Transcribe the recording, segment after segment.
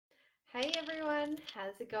Hey everyone,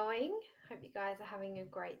 how's it going? Hope you guys are having a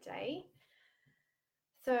great day.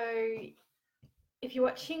 So, if you're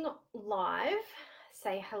watching live,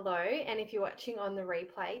 say hello, and if you're watching on the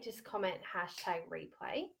replay, just comment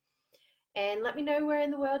 #replay and let me know where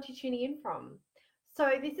in the world you're tuning in from.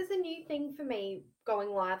 So, this is a new thing for me going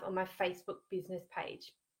live on my Facebook business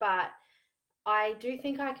page, but I do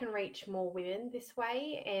think I can reach more women this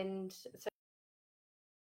way, and so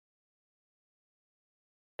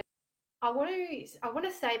I want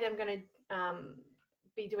to say that I'm going to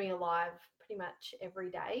be doing a live pretty much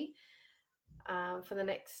every day for the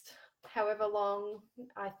next however long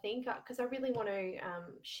I think, because I really want to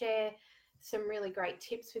share some really great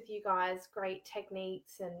tips with you guys, great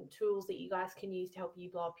techniques and tools that you guys can use to help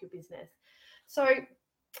you blow up your business. So,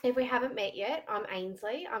 if we haven't met yet, I'm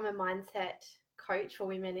Ainsley. I'm a mindset coach for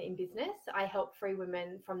women in business. I help free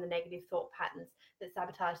women from the negative thought patterns that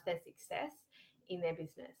sabotage their success in their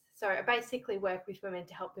business. So I basically work with women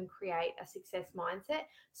to help them create a success mindset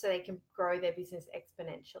so they can grow their business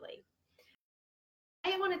exponentially.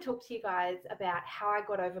 I want to talk to you guys about how I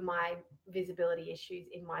got over my visibility issues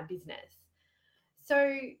in my business.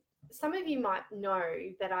 So, some of you might know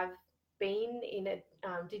that I've been in a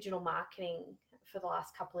digital marketing for the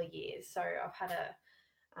last couple of years. So, I've had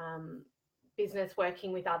a business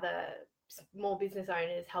working with other small business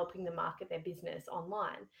owners, helping them market their business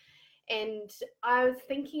online. And I was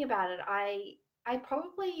thinking about it. I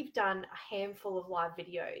probably have done a handful of live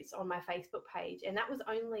videos on my Facebook page, and that was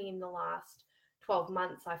only in the last 12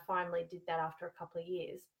 months. I finally did that after a couple of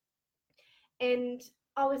years. And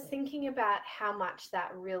I was thinking about how much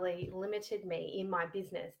that really limited me in my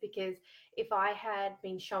business, because if I had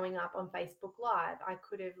been showing up on Facebook Live, I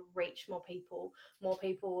could have reached more people. More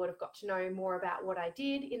people would have got to know more about what I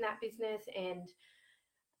did in that business, and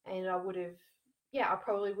I would have, yeah, I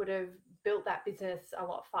probably would have built that business a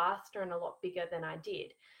lot faster and a lot bigger than I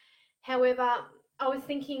did. However, I was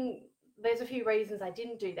thinking there's a few reasons I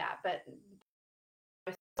didn't do that, but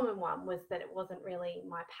the most common one was that it wasn't really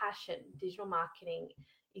my passion. Digital marketing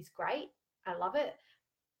is great. I love it.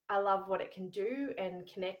 I love what it can do and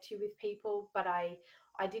connect you with people, but I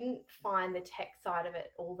didn't find the tech side of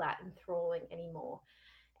it all that enthralling anymore.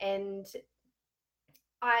 And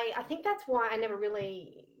I think that's why I never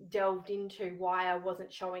really delved into why I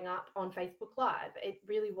wasn't showing up on Facebook Live. It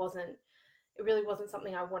really wasn't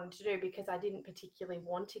something I wanted to do, because I didn't particularly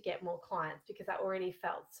want to get more clients, because I already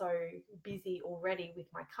felt so busy already with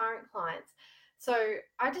my current clients. So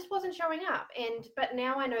I just wasn't showing up. But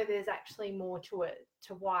now I know there's actually more to it,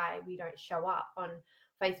 to why we don't show up on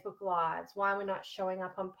Facebook Lives, why we're not showing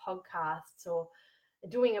up on podcasts or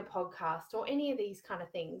doing a podcast or any of these kind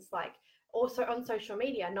of things, like also on social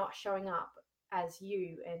media, not showing up as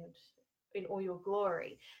you and in all your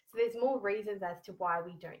glory. So there's more reasons as to why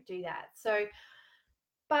we don't do that. So,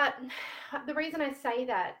 but the reason I say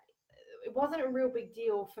that, it wasn't a real big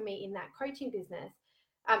deal for me in that coaching business,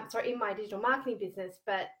 in my digital marketing business,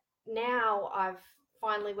 but now I've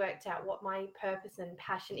finally worked out what my purpose and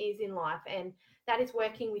passion is in life, and that is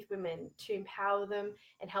working with women to empower them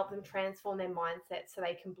and help them transform their mindset so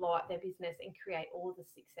they can blow up their business and create all the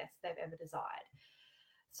success they've ever desired.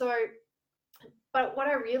 So, but what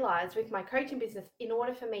I realized with my coaching business, in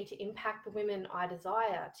order for me to impact the women I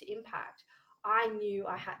desire to impact, I knew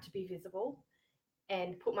I had to be visible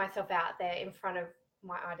and put myself out there in front of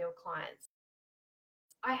my ideal clients.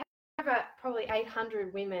 I have over probably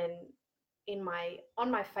 800 women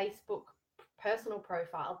on my Facebook personal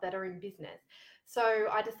profile that are in business. So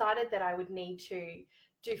I decided that I would need to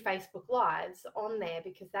do Facebook Lives on there,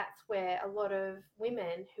 because that's where a lot of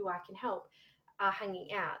women who I can help are hanging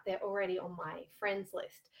out. They're already on my friends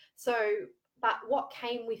list. So, but what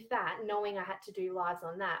came with that, knowing I had to do lives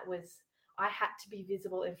on that, was I had to be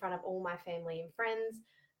visible in front of all my family and friends,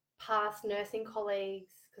 past nursing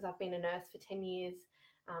colleagues, because I've been a nurse for 10 years.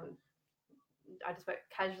 Um, I just work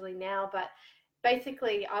casually now, but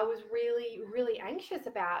basically, I was really, really anxious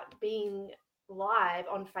about being live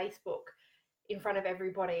on Facebook in front of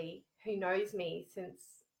everybody who knows me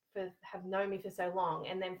have known me for so long,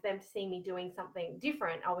 and then for them to see me doing something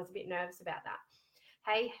different, I was a bit nervous about that.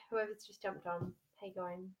 Hey, whoever's just jumped on, hey,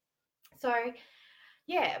 going. So,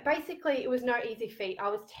 yeah, basically, it was no easy feat. I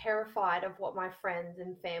was terrified of what my friends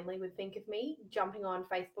and family would think of me jumping on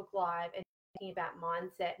Facebook Live and talking about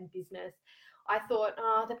mindset and business. I thought,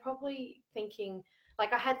 oh, they're probably thinking,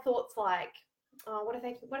 like, I had thoughts like, oh, what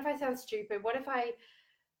if I sound stupid? What if I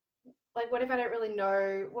don't really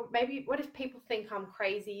know? What if people think I'm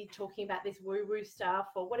crazy talking about this woo woo stuff?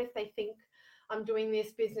 Or what if they think I'm doing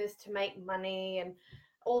this business to make money? And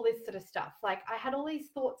all this sort of stuff. Like I had all these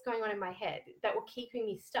thoughts going on in my head that were keeping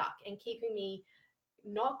me stuck and keeping me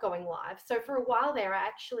not going live. So for a while there, I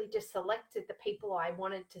actually just selected the people I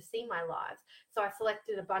wanted to see my lives. So I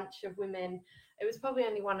selected a bunch of women. It was probably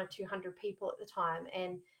only 100 or 200 people at the time.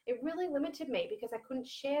 And it really limited me because I couldn't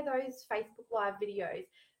share those Facebook Live videos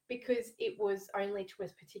because it was only to a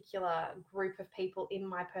particular group of people in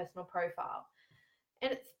my personal profile.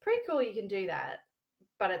 And it's pretty cool you can do that.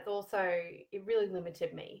 But it's also, it really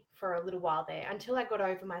limited me for a little while there until I got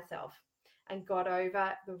over myself and got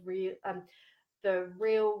over the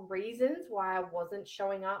real reasons why I wasn't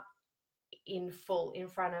showing up in full in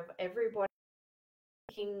front of everybody,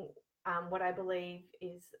 making what I believe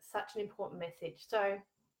is such an important message. So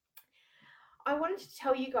I wanted to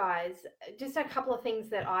tell you guys just a couple of things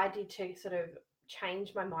that I did to sort of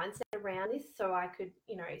change my mindset around this so I could,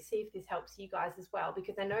 see if this helps you guys as well,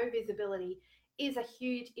 because I know visibility is a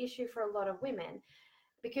huge issue for a lot of women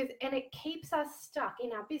and it keeps us stuck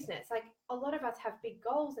in our business. Like a lot of us have big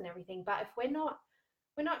goals and everything, but if we're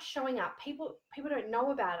not showing up, people don't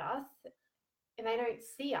know about us and they don't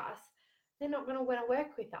see us, they're not going to want to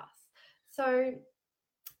work with us. So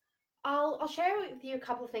I'll share with you a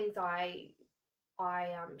couple of things I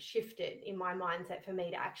shifted in my mindset for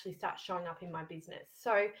me to actually start showing up in my business.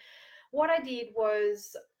 So what I did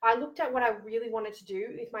was I looked at what I really wanted to do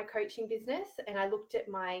with my coaching business, and I looked at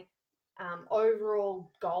my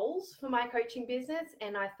overall goals for my coaching business,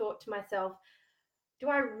 and I thought to myself, do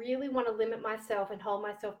I really want to limit myself and hold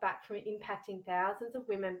myself back from impacting thousands of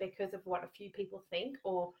women because of what a few people think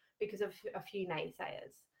or because of a few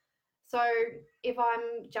naysayers? So if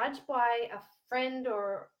I'm judged by a friend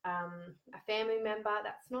or a family member,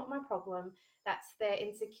 that's not my problem. That's their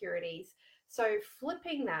insecurities. So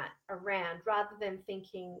flipping that around rather than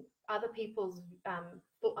thinking other people's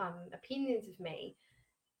opinions of me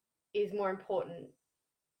is more important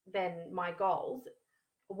than my goals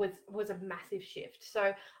was a massive shift.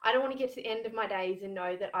 So I don't want to get to the end of my days and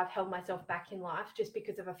know that I've held myself back in life just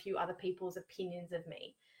because of a few other people's opinions of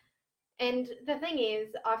me. And the thing is,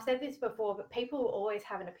 I've said this before, but people will always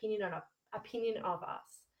have an opinion of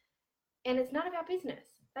us. And it's none of our business.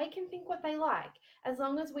 They can think what they like. As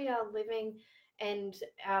long as we are living and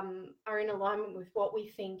are in alignment with what we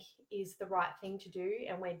think is the right thing to do,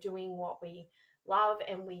 and we're doing what we love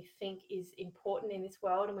and we think is important in this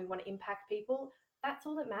world, and we want to impact people, that's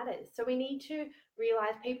all that matters. So we need to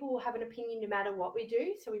realize people will have an opinion no matter what we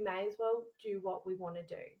do. So we may as well do what we want to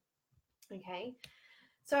do. Okay.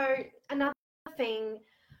 So another thing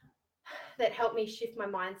that helped me shift my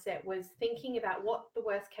mindset was thinking about what the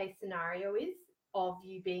worst case scenario is of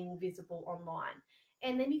you being visible online.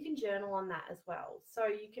 And then you can journal on that as well. So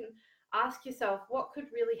you can ask yourself, what could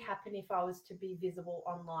really happen if I was to be visible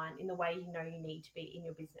online in the way you know you need to be in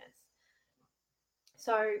your business?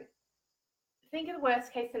 So think of the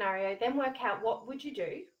worst case scenario, then work out what would you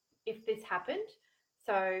do if this happened.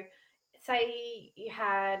 So say you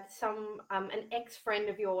had an ex-friend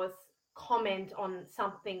of yours comment on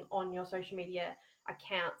something on your social media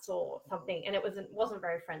accounts or something, and it wasn't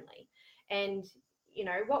very friendly. And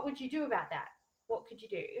what would you do about that? What could you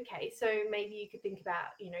do? Okay, so maybe you could think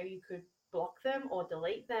about, you could block them or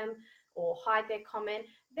delete them or hide their comment.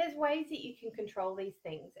 There's ways that you can control these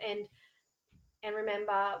things. And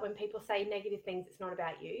remember, when people say negative things, it's not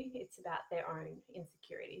about you, it's about their own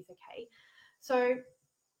insecurities, okay? So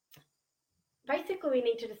basically, we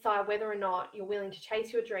need to decide whether or not you're willing to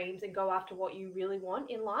chase your dreams and go after what you really want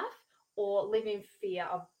in life, or live in fear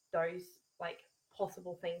of those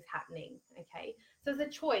possible things happening, okay? So there's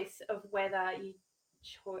a choice of whether you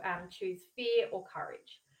choose fear or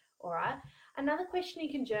courage, all right? Another question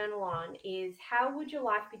you can journal on is, how would your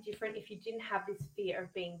life be different if you didn't have this fear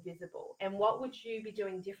of being visible? And what would you be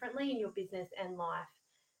doing differently in your business and life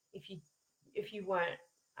if you weren't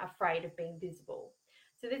afraid of being visible?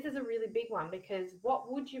 So this is a really big one, because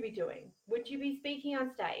what would you be doing? Would you be speaking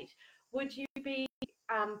on stage? Would you be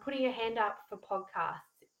putting your hand up for podcasts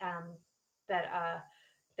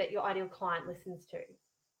that your ideal client listens to?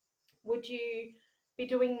 Would you be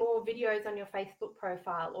doing more videos on your Facebook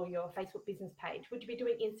profile or your Facebook business page? Would you be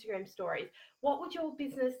doing Instagram stories? What would your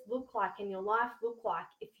business look like and your life look like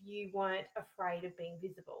if you weren't afraid of being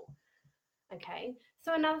visible? Okay,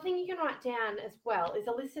 so another thing you can write down as well is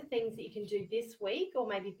a list of things that you can do this week or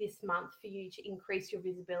maybe this month for you to increase your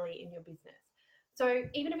visibility in your business. So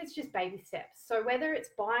even if it's just baby steps, so whether it's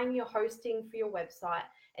buying your hosting for your website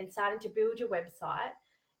and starting to build your website,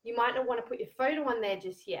 you might not want to put your photo on there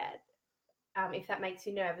just yet, if that makes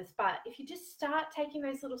you nervous. But if you just start taking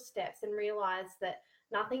those little steps and realize that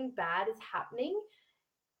nothing bad is happening,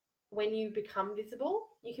 when you become visible,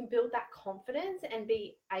 you can build that confidence and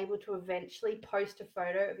be able to eventually post a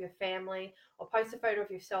photo of your family or post a photo of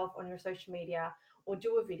yourself on your social media or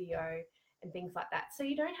do a video and things like that. So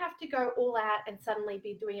you don't have to go all out and suddenly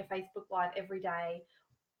be doing a Facebook Live every day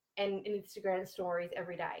and Instagram stories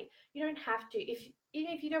every day. You don't have to.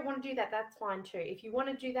 Even if you don't want to do that, that's fine too. If you want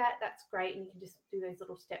to do that, that's great, and you can just do those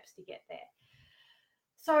little steps to get there.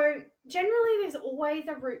 So generally, there's always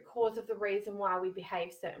a root cause of the reason why we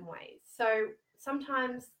behave certain ways. So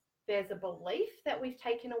sometimes there's a belief that we've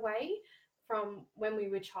taken away from when we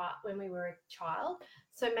were a child.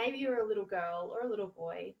 So maybe you're a little girl or a little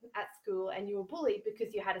boy at school and you were bullied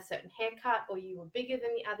because you had a certain haircut or you were bigger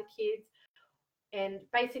than the other kids. And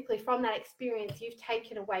basically, from that experience, you've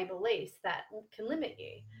taken away beliefs that can limit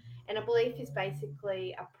you. And a belief is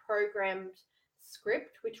basically a programmed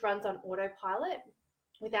script which runs on autopilot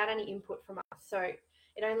without any input from us. So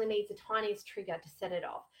it only needs the tiniest trigger to set it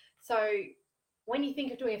off. So when you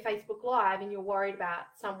think of doing a Facebook Live and you're worried about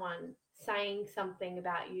someone saying something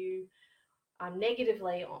about you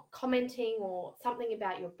negatively or commenting or something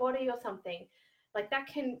about your body or something, like that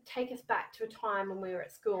can take us back to a time when we were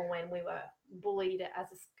at school when we were bullied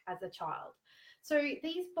as a child. So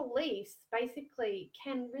these beliefs basically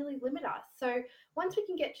can really limit us. So once we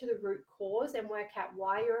can get to the root cause and work out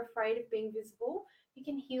why you're afraid of being visible, you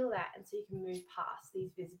can heal that, and so you can move past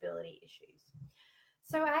these visibility issues.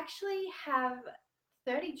 So I actually have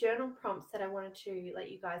 30 journal prompts that I wanted to let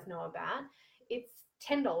you guys know about. It's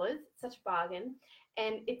 $10, it's such a bargain,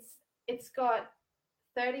 and it's got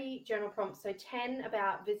 30 journal prompts, so 10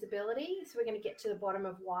 about visibility. So we're going to get to the bottom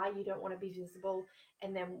of why you don't want to be visible,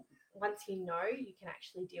 and then once you know, you can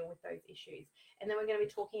actually deal with those issues. And then we're going to be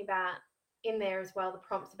talking about in there as well the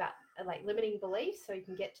prompts about like limiting beliefs, so you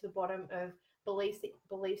can get to the bottom of beliefs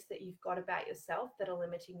that you've got about yourself that are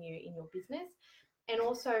limiting you in your business, and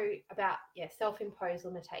also about self-imposed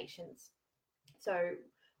limitations. So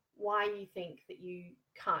why you think that you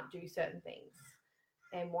can't do certain things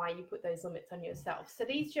and why you put those limits on yourself. So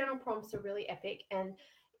these journal prompts are really epic, and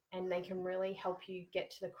they can really help you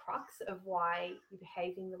get to the crux of why you're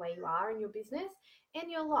behaving the way you are in your business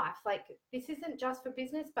and your life. Like, this isn't just for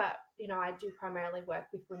business, but I do primarily work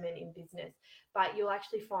with women in business, but you'll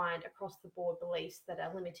actually find across the board beliefs that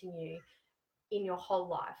are limiting you in your whole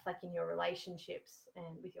life, like in your relationships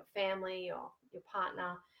and with your family or your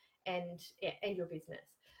partner and your business.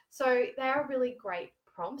 So they are really great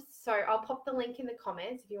prompts. So I'll pop the link in the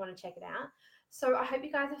comments if you want to check it out. So I hope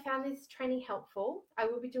you guys have found this training helpful. I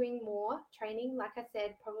will be doing more training, like I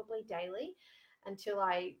said, probably daily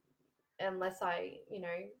unless I,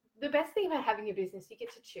 the best thing about having a business, you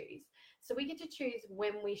get to choose. So we get to choose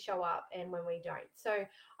when we show up and when we don't. So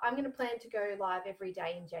I'm going to plan to go live every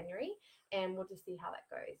day in January, and we'll just see how that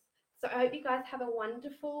goes. So I hope you guys have a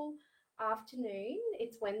wonderful afternoon.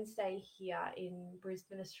 It's Wednesday here in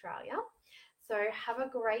Brisbane, Australia. So have a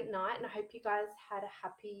great night, and I hope you guys had a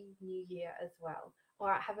happy new year as well. All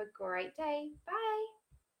right, have a great day. Bye.